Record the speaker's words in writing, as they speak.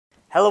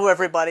Hello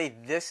everybody,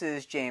 this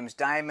is James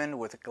Diamond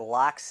with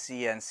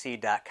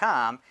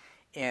GlockCNC.com,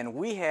 and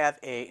we have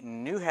a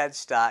new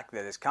headstock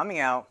that is coming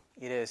out.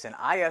 It is an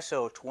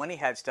ISO-20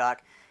 headstock.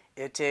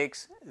 It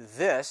takes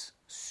this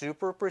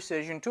super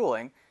precision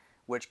tooling,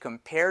 which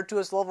compared to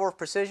its level of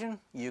precision,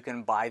 you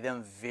can buy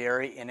them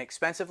very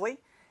inexpensively.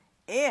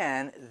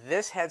 And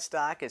this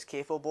headstock is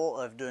capable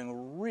of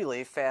doing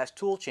really fast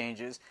tool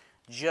changes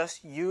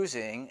just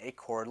using a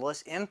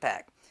cordless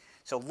impact.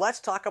 So let's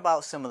talk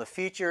about some of the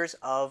features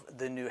of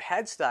the new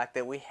headstock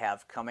that we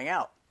have coming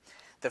out.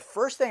 The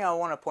first thing I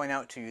want to point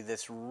out to you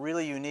that's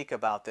really unique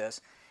about this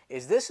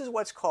is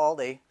what's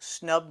called a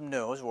snub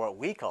nose, or what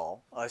we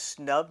call a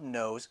snub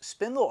nose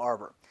spindle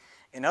arbor.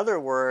 In other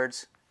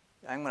words,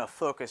 I'm going to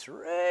focus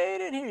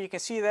right in here. You can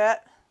see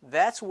that?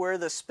 That's where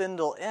the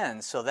spindle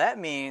ends. So that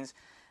means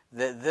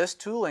that this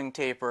tooling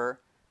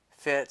taper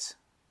fits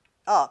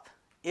up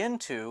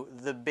into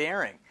the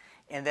bearing.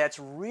 And that's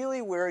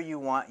really where you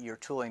want your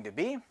tooling to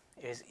be,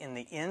 is in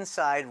the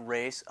inside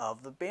race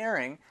of the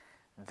bearing.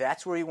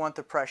 That's where you want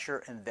the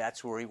pressure, and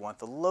that's where you want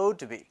the load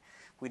to be.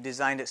 We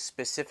designed it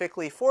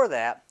specifically for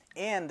that,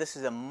 and this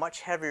is a much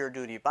heavier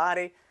duty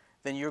body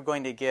than you're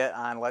going to get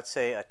on, let's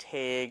say, a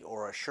Taig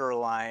or a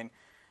Sherline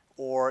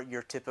or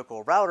your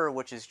typical router,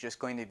 which is just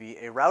going to be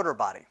a router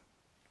body.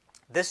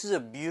 This is a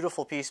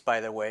beautiful piece,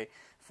 by the way,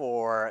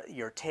 for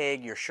your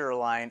Taig, your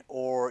Sherline,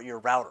 or your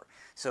router.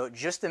 So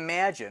just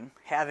imagine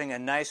having a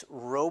nice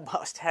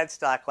robust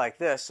headstock like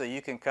this, so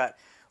you can cut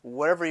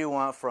whatever you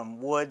want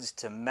from woods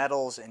to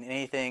metals and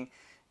anything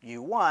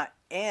you want,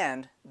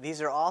 and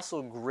these are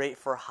also great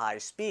for high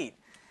speed.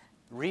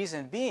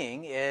 Reason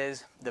being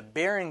is the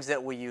bearings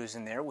that we use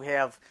in there. We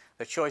have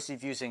the choice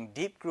of using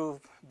deep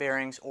groove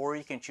bearings, or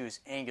you can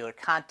choose angular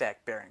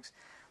contact bearings.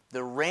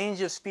 The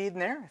range of speed in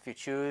there, if you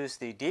choose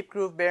the deep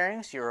groove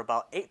bearings, you're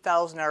about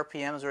 8,000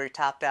 RPMs where you're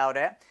topped out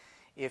at.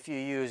 If you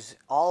use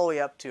all the way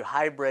up to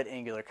hybrid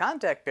angular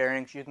contact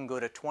bearings, you can go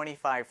to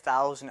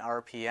 25,000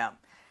 RPM.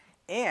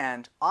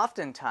 And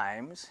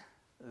oftentimes,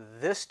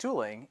 this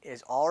tooling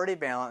is already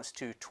balanced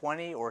to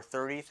 20 or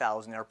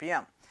 30,000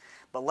 RPM.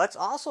 But let's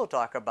also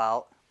talk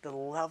about the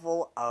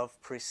level of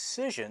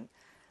precision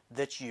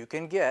that you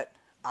can get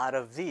out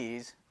of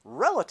these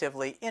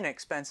relatively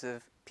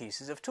inexpensive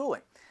pieces of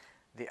tooling.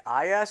 The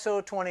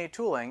ISO-20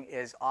 tooling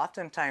is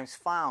oftentimes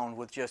found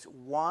with just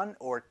 1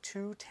 or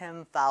 2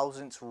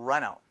 10,000ths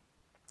runout,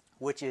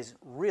 which is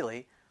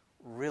really,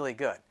 really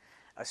good.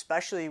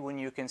 Especially when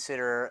you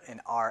consider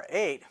an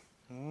R8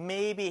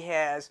 maybe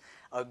has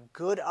a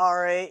good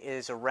R8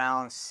 is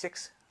around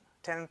 6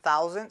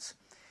 10,000ths.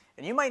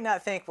 And you might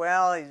not think,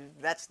 well,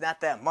 that's not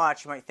that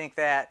much. You might think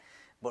that.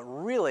 But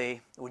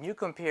really, when you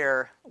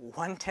compare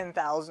 1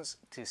 10,000ths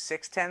to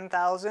 6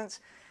 10,000ths,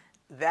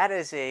 that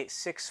is a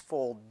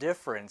 6-fold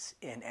difference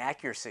in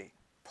accuracy.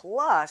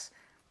 Plus,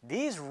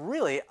 these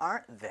really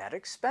aren't that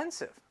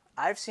expensive.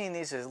 I've seen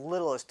these as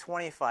little as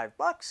 25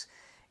 bucks.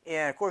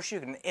 And of course,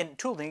 in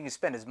tooling, you can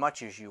spend as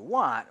much as you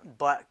want,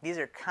 but these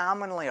are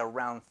commonly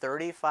around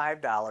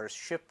 $35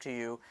 shipped to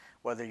you,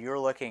 whether you're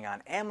looking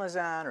on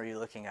Amazon or you're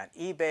looking on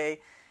eBay.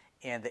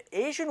 And the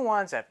Asian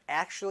ones, I've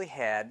actually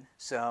had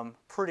some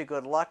pretty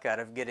good luck out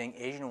of getting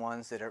Asian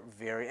ones that are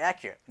very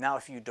accurate. Now,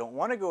 if you don't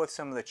want to go with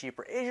some of the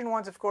cheaper Asian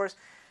ones, of course,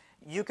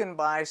 you can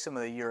buy some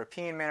of the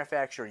European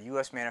manufactured,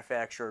 US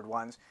manufactured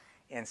ones,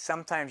 and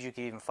sometimes you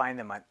can even find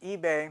them on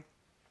eBay,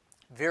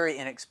 very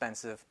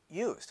inexpensive,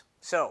 used.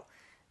 So,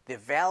 the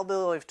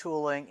availability of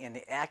tooling and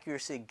the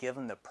accuracy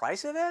given the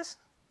price of this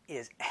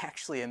is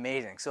actually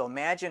amazing. So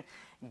imagine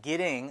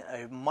getting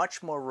a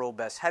much more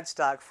robust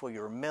headstock for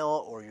your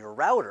mill or your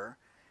router,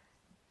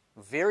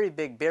 very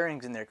big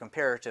bearings in there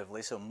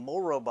comparatively, so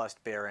more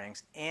robust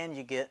bearings, and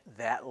you get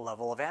that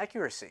level of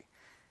accuracy.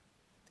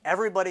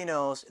 Everybody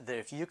knows that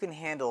if you can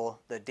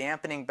handle the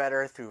dampening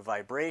better through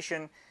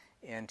vibration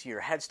into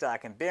your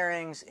headstock and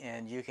bearings,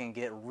 and you can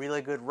get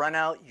really good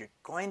runout, you're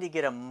going to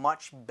get a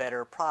much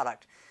better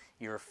product.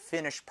 Your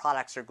finished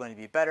products are going to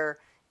be better.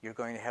 You're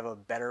going to have a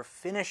better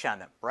finish on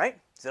them, right?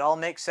 Does it all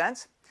make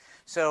sense?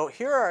 So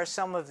here are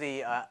some of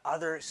the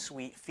other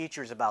sweet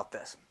features about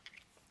this.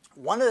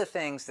 One of the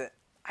things that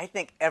I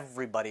think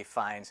everybody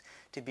finds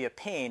to be a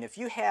pain, if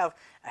you have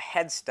a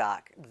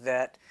headstock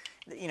that,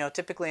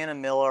 typically in a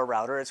mill or a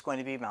router, it's going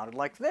to be mounted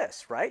like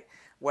this, right?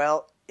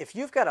 Well, if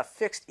you've got a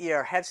fixed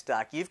ER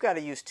headstock, you've got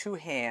to use 2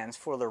 hands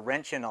for the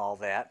wrench and all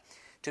that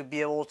to be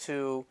able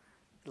to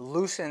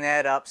loosen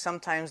that up.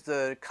 Sometimes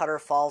the cutter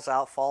falls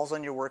out, falls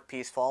on your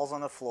workpiece, falls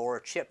on the floor,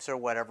 chips or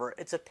whatever.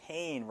 It's a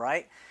pain,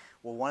 right?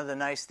 Well, one of the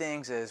nice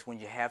things is when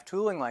you have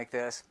tooling like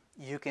this,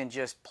 you can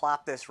just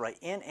plop this right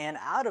in and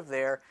out of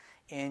there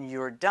and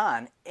you're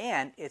done.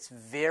 And it's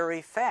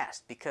very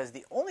fast, because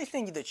the only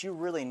thing that you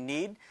really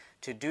need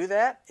to do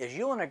that is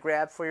you want to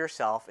grab for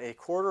yourself a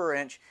 1/4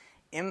 inch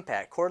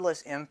impact,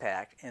 cordless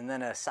impact, and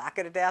then a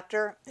socket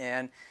adapter,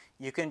 and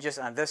you can just,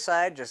 on this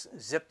side, just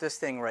zip this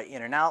thing right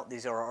in and out.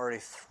 These are already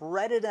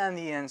threaded on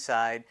the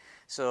inside,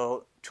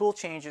 so tool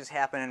changes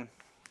happen in,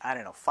 I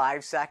don't know,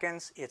 5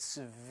 seconds. It's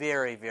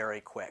very, very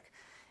quick.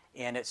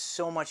 and it's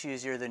so much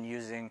easier than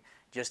using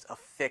just a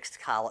fixed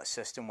collet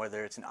system,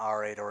 whether it's an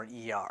R8 or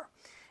an ER.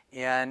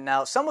 And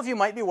now some of you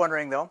might be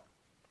wondering though,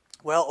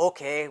 well,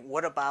 okay,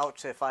 what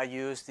about if I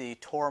use the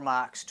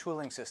Tormach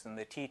tooling system,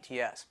 the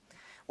TTS?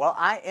 Well,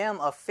 I am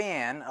a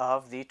fan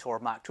of the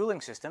Tormach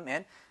tooling system,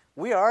 and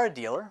we are a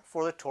dealer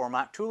for the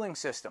Tormach tooling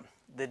system.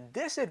 The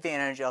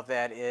disadvantage of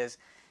that is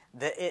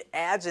that it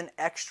adds an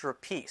extra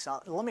piece.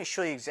 Now, let me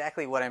show you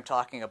exactly what I'm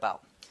talking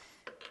about.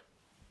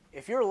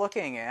 If you're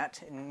looking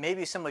at, and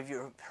maybe some of you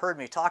have heard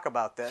me talk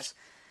about this,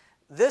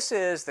 this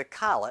is the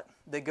collet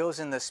that goes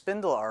in the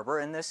spindle arbor,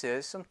 and this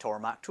is some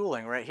Tormach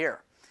tooling right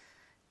here.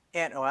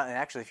 And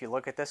actually, if you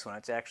look at this one,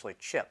 it's actually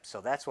chipped. So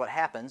that's what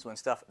happens when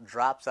stuff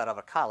drops out of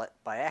a collet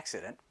by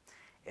accident.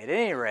 At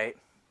any rate,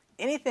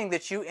 anything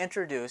that you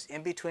introduce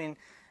in between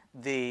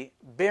the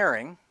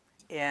bearing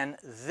and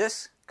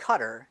this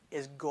cutter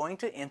is going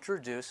to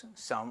introduce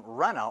some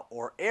runout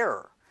or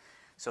error.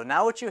 So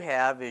now what you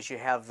have is you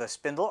have the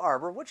spindle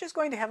arbor, which is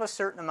going to have a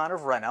certain amount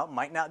of runout,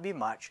 might not be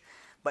much,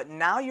 but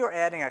now you're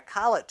adding a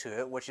collet to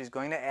it, which is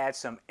going to add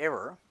some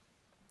error,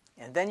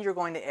 and then you're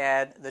going to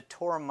add the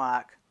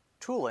Tormach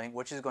tooling,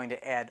 which is going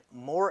to add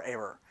more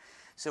error.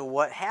 So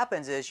what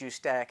happens is you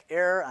stack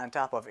error on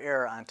top of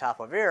error on top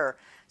of error.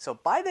 So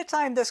by the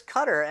time this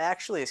cutter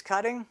actually is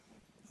cutting,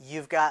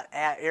 you've got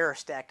error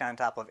stacked on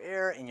top of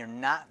error, and you're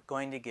not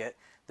going to get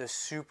the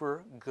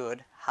super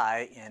good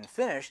high-end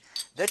finish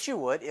that you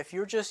would if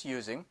you're just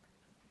using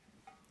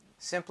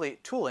simply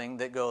tooling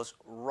that goes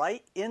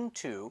right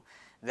into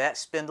that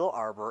spindle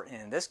arbor.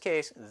 And in this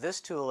case, this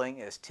tooling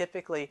is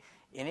typically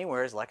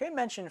anywhere, like I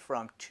mentioned,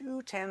 from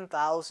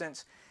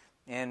 2/10,000ths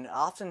and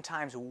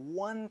oftentimes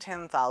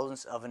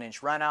 1/10,000th of an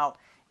inch runout,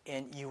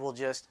 and you will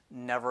just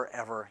never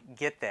ever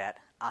get that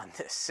on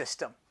this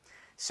system.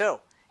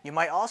 So you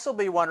might also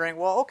be wondering,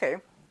 well, okay,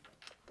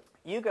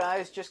 you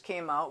guys just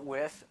came out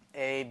with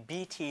a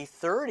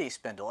BT30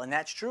 spindle, and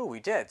that's true, we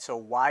did. So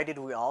why did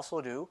we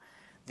also do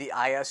the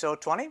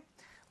ISO-20?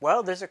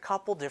 Well, there's a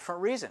couple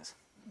different reasons.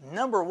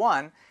 Number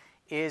one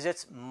is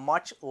it's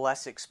much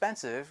less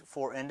expensive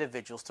for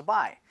individuals to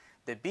buy.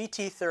 The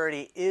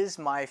BT30 is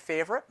my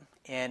favorite,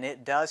 and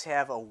it does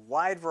have a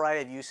wide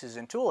variety of uses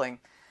in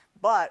tooling,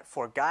 but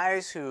for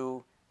guys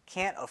who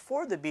can't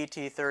afford the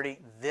BT30,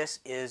 this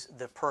is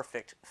the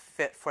perfect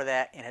fit for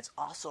that, and it's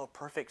also a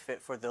perfect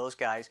fit for those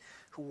guys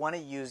who want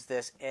to use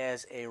this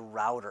as a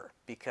router,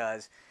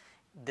 because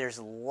there's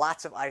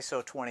lots of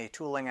ISO-20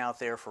 tooling out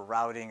there for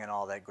routing and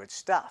all that good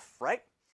stuff, right?